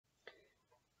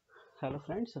Hello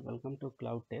friends, welcome to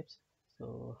Cloud Tips.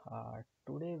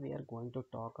 Today we are going to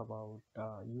talk about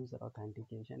user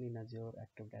authentication in Azure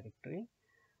Active Directory,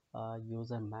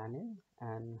 user manage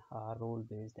and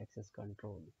role-based access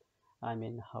control. I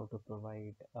mean how to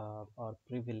provide or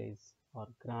privilege or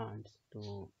grants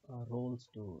to roles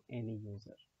to any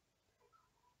user.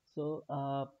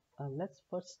 Let's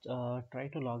first try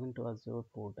to log into Azure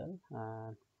portal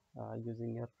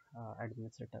using your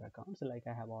administrator account. So like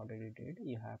I have already did,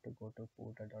 you have to go to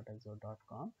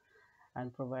portal.azure.com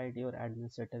and provide your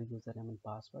administrator username and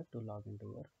password to log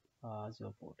into your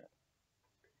Azure portal.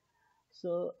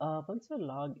 Once you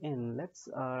log in, let's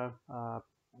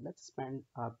spend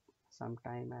some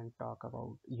time and talk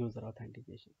about user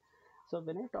authentication. So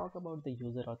when I talk about the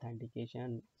user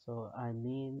authentication, so I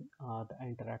mean the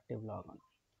interactive logon.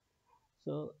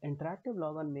 So interactive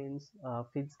logon means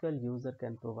physical user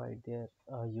can provide their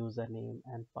username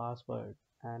and password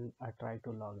and try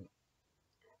to log in.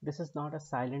 This is not a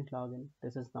silent login.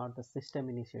 This is not the system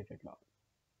initiated login.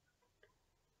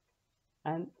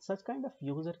 And such kind of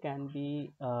user can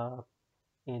be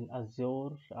in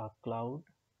Azure cloud,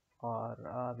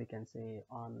 or we can say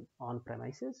on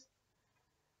premises.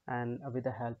 And with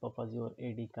the help of Azure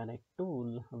AD Connect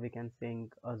tool, we can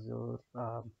sync Azure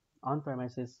on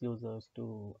premises users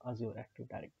to Azure Active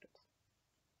Directory.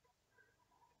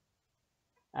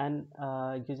 And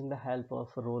using the help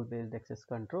of role-based access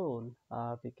control,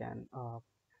 we can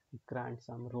grant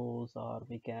some roles, or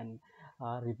we can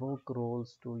revoke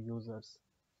roles to users.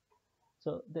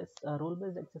 So this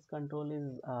role-based access control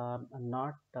is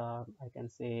not, I can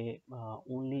say,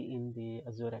 only in the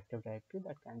Azure Active Directory.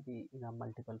 That can be in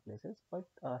multiple places, but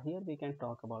here we can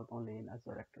talk about only in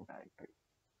Azure Active Directory.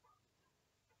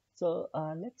 So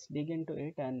let's dig into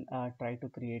it and try to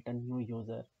create a new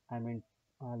user. I mean,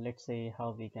 let's say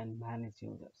how we can manage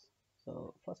users.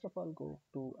 So first of all, go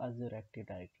to Azure Active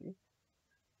Directory.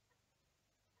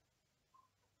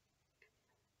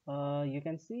 You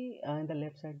can see in the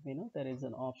left side menu, there is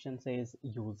an option says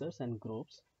users and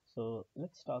groups. So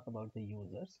let's talk about the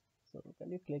users. So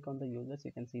when you click on the users,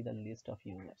 you can see the list of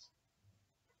users.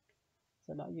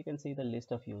 So now you can see the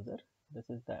list of user. This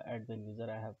is the admin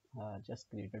user I have just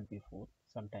created before,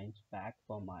 sometimes back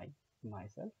for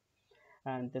myself.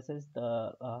 And this is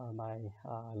the my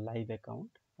live account,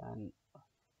 and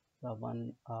the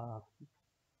one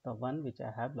which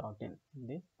I have logged in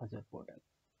this Azure portal.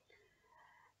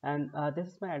 And this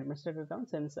is my administrator account.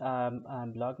 Since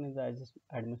I'm logged in the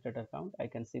administrator account, I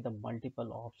can see the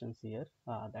multiple options here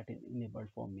that is enabled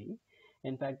for me.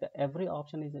 In fact, every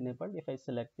option is enabled. If I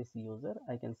select this user,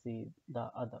 I can see the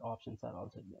other options are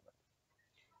also enabled.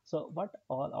 So what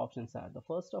all options are? The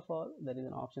first of all, there is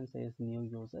an option says new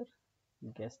user,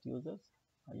 guest users.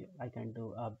 I can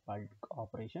do a bulk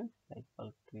operation like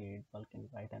bulk create, bulk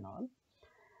invite and all.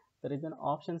 There is an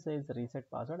option says reset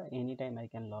password. Anytime I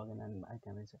can log in and I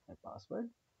can reset my password.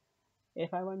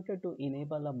 If I wanted to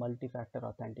enable a multi-factor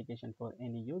authentication for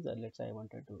any user, let's say I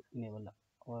wanted to enable a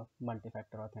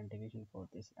multi-factor authentication for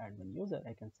this admin user,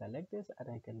 I can select this and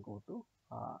I can go to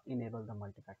enable the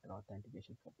multi-factor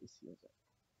authentication for this user.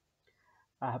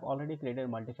 I have already created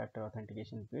multi-factor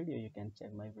authentication video. You can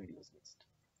check my videos list.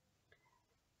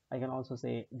 I can also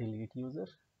say delete user,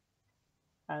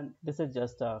 and this is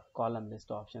just a column list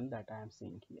option that I am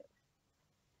seeing here.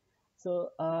 So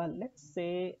let's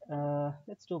say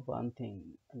let's do one thing.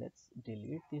 Let's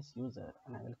delete this user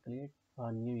and I will create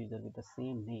a new user with the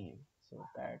same name so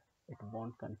that it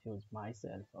won't confuse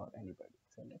myself or anybody.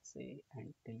 So let's say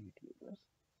and delete users.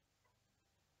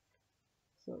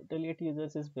 So delete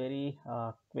users is very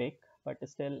quick, but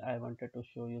still I wanted to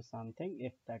show you something.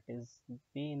 If that is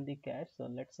be in the cache, so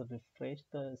let's refresh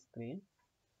the screen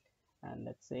and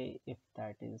let's say if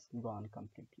that is gone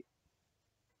completely.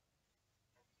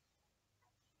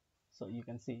 So you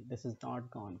can see this is not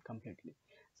gone completely.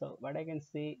 So what I can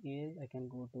say is I can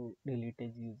go to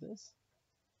deleted users.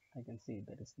 I can see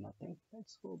there is nothing.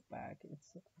 Let's go back.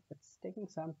 It's taking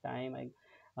some time.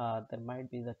 There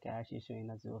might be the cache issue in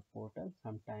Azure portal.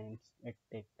 Sometimes it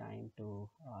takes time to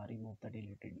remove the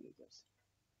deleted users.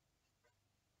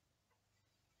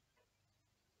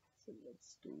 So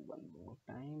let's do one more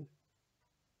time.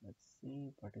 Let's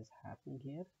see what is happening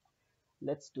here.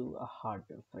 Let's do a hard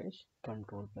refresh,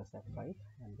 Control plus F5,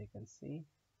 and we can see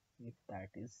if that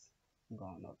is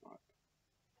gone or not.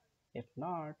 If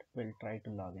not, we'll try to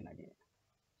log in again.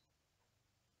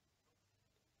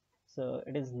 So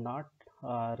it is not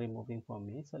removing for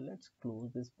me. So let's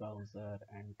close this browser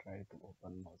and try to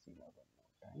open Mozilla one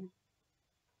more time.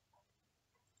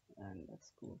 And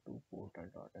let's go to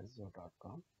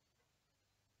portal.azure.com.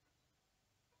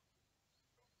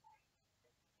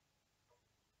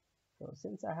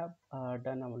 since I have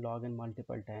done a login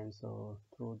multiple times, so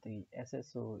through the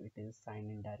SSO it is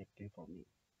signed in directly for me.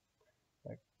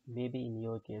 But maybe in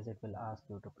your case it will ask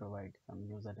you to provide some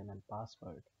username and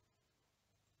password,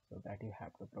 so that you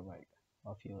have to provide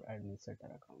of your administrator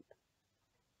account.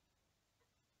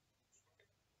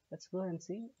 Let's go and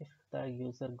see if the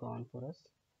user gone for us.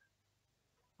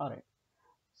 Alright,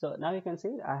 so now you can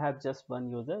see I have just one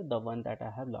user, the one that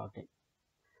I have logged in.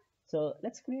 So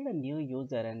let's create a new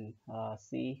user and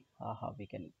see how we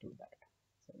can do that.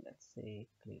 So let's say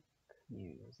click new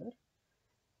user.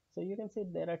 So you can see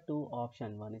there are two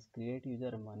options. One is create user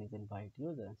and one is invite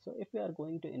user. So if we are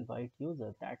going to invite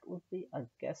user, that would be a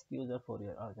guest user for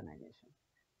your organization.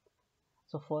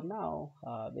 So for now,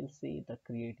 we'll see the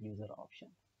create user option.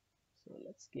 So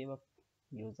let's give a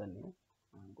username.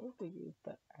 I'm going to use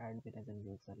the admin as a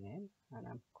username, and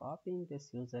I'm copying this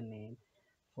username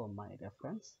for my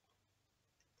reference.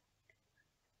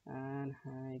 And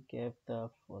I give the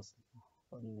first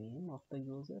name of the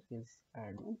user is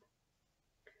admin.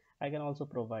 I can also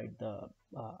provide the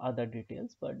other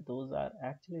details, but those are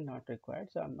actually not required,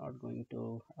 so I'm not going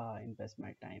to invest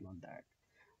my time on that.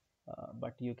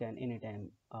 But you can anytime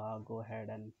go ahead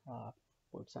and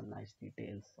put some nice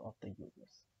details of the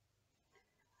users.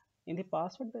 In the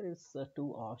password, there is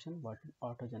two options: what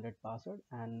auto generate password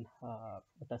and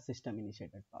the system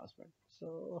initiated password.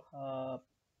 So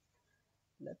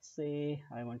let's say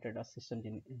I wanted a system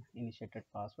initiated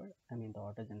password, I mean the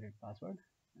auto generate password,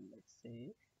 and let's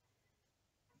say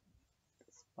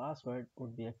this password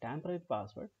would be a temporary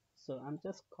password. So I'm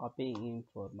just copying in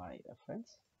for my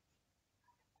reference.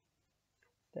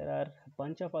 There are a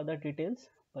bunch of other details,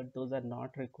 but those are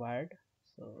not required.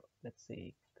 So let's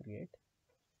say create.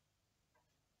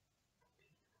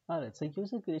 Alright, so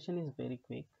user creation is very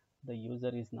quick. The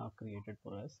user is now created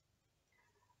for us.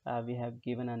 We have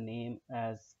given a name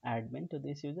as admin to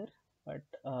this user, but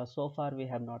so far we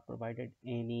have not provided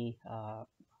any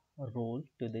role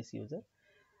to this user.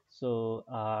 So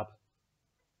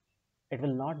it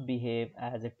will not behave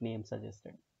as its name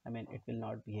suggested. I mean, it will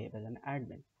not behave as an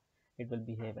admin. It will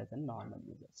behave as a normal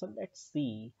user. So let's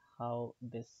see how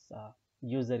this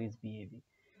user is behaving.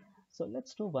 So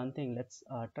let's do one thing. Let's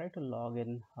try to log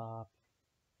in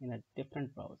a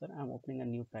different browser. I'm opening a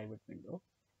new private window.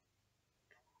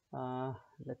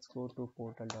 Let's go to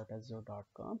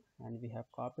portal.azure.com, and we have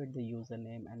copied the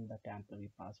username and the temporary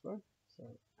password. So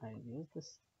I use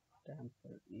this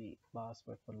temporary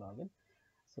password for login.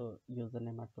 So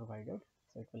username are provided,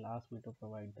 so it will ask me to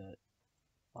provide the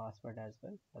password as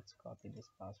well. Let's copy this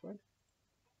password,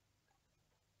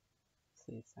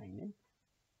 say sign in.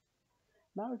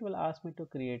 Now it will ask me to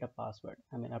create a password,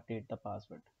 I mean update the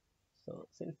password. So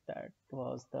since that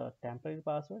was the temporary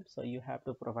password, so you have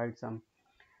to provide some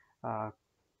uh,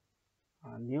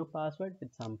 new password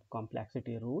with some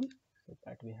complexity rule, so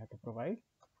that we have to provide.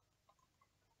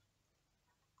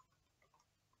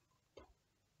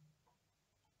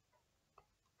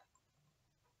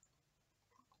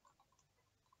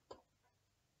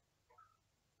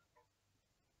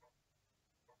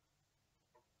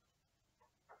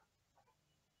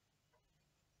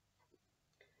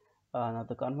 Now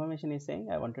the confirmation is saying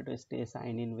I wanted to stay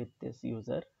signed in with this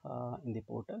user in the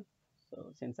portal.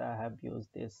 So since I have used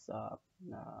this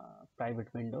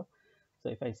private window, so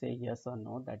if I say yes or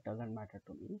no, that doesn't matter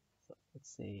to me. So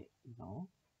let's say no.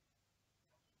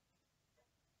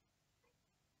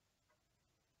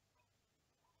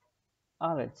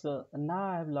 Alright, so now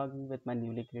I have logged in with my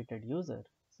newly created user.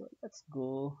 So let's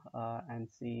go and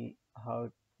see how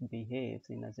it behaves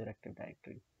in Azure Active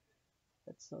Directory.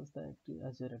 Let's search the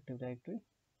Azure Active Directory.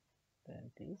 There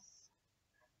it is.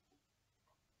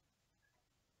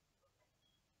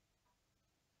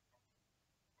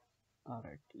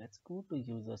 Alright, let's go to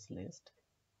users list.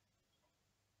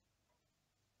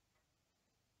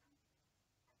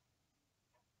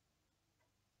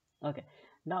 Okay,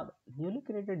 now the newly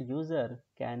created user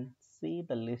can see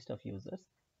the list of users,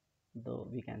 though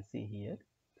we can see here,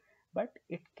 but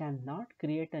it cannot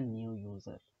create a new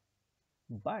user.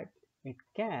 But it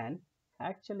can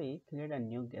actually create a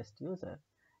new guest user.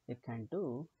 It can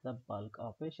do the bulk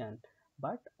operation,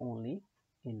 but only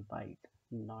invite,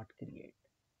 not create.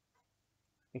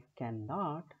 It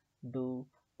cannot do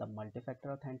the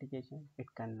multi-factor authentication. It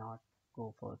cannot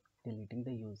go for deleting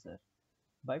the user,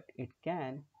 but it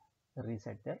can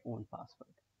reset their own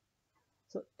password.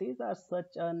 So these are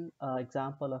such an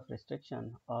example of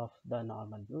restriction of the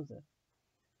normal user.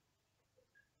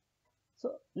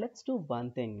 So let's do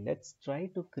one thing. Let's try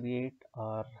to create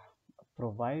or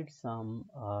provide some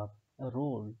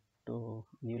role to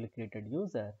newly created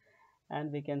user,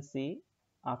 and we can see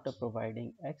after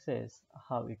providing access,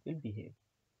 how it will behave.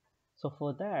 So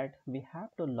for that, we have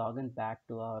to log in back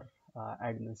to our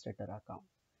administrator account.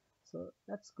 So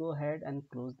let's go ahead and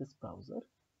close this browser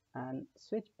and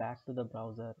switch back to the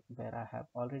browser where I have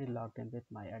already logged in with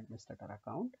my administrator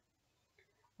account.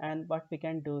 And what we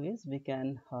can do is we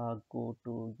can go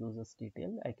to users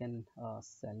detail. I can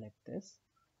select this,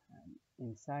 and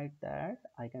inside that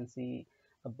I can see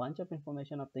a bunch of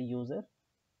information of the user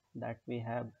that we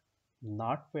have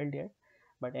not filled yet,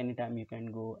 but anytime you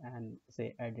can go and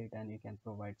say edit and you can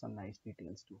provide some nice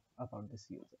details too about this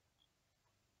user.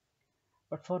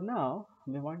 But for now,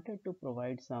 we wanted to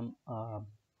provide some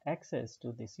access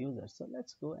to this user. So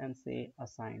let's go and say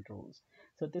assigned roles.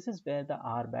 So this is where the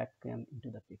RBAC came into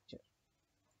the picture.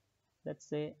 Let's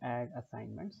say add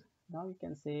assignments. Now you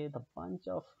can say the bunch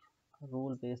of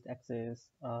role-based access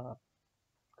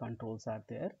controls are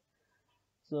there.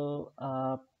 So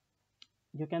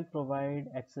you can provide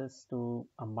access to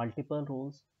multiple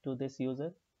roles to this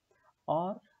user,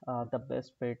 or the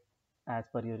best fit as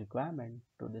per your requirement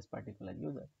to this particular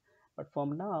user. But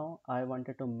from now, I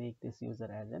wanted to make this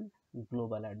user as a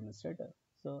global administrator.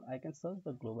 So I can search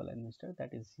the global administrator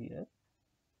that is here,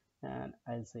 and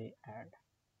I'll say add.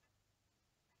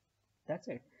 That's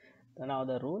it. So now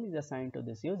the role is assigned to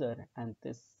this user, and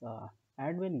this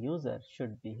admin user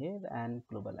should behave and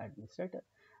global administrator.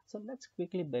 So let's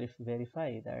quickly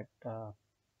verify that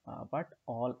what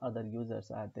all other users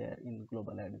are there in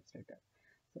global administrator.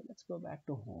 So let's go back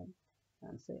to home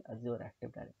and say Azure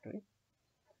Active Directory,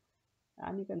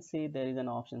 and you can see there is an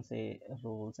option say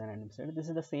roles and administrator. This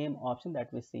is the same option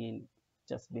that we seen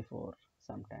just before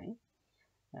some time,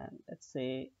 and let's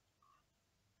say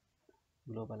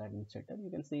global administrator. You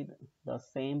can see the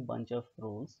same bunch of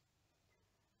roles.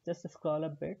 Just scroll a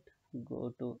bit,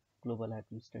 go to global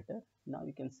administrator. Now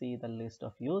you can see the list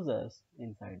of users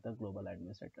inside the global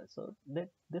administrator. So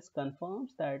this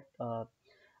confirms that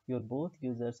your both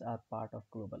users are part of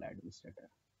global administrator.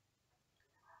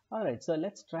 All right, so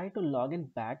let's try to log in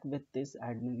back with this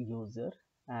admin user,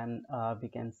 and we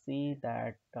can see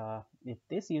that if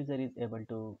this user is able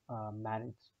to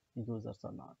manage users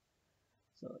or not.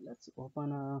 So let's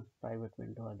open a private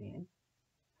window again.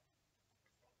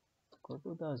 Go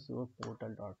to the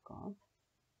azureportal.com.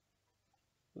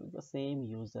 Use the same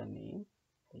username.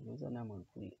 The username will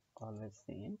be always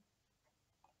same.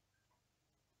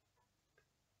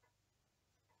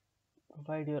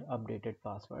 Provide your updated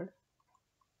password.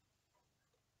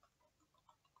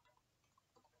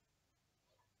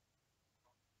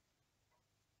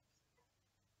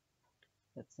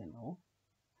 Let's say no.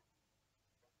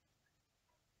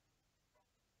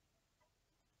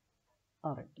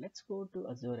 All right, let's go to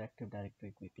Azure Active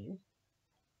Directory quickly.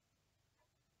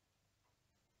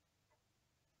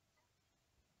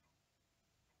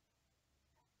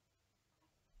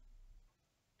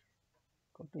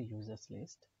 Go to users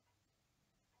list.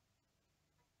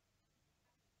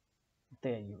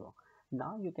 There you go.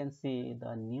 Now you can see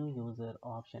the new user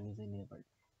option is enabled,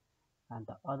 and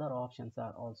the other options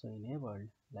are also enabled,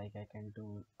 like I can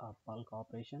do a bulk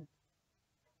operation.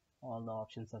 All the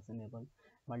options are enabled.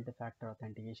 Multi-factor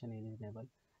authentication is enabled.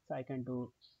 So I can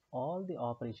do all the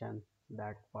operations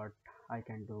that what I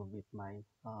can do with my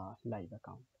live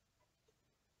account.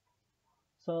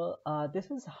 So this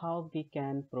is how we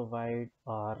can provide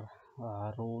our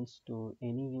roles to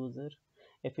any user.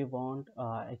 If you want,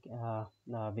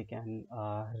 we can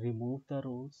remove the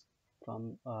roles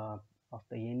from of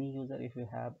the any user if you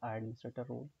have administrator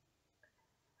role.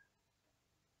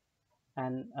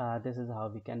 And this is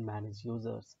how we can manage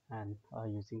users and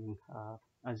using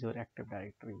Azure Active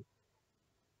Directory.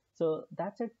 So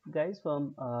that's it guys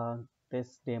from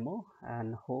this demo,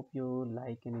 and hope you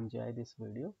like and enjoy this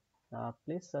video.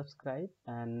 Please subscribe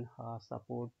and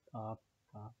support uh,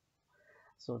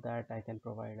 so that I can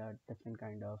provide a different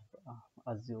kind of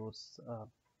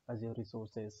Azure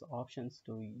resources options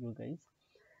to you guys.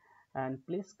 And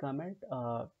please comment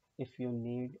if you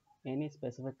need any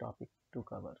specific topic to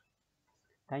cover.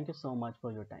 Thank you so much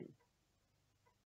for your time.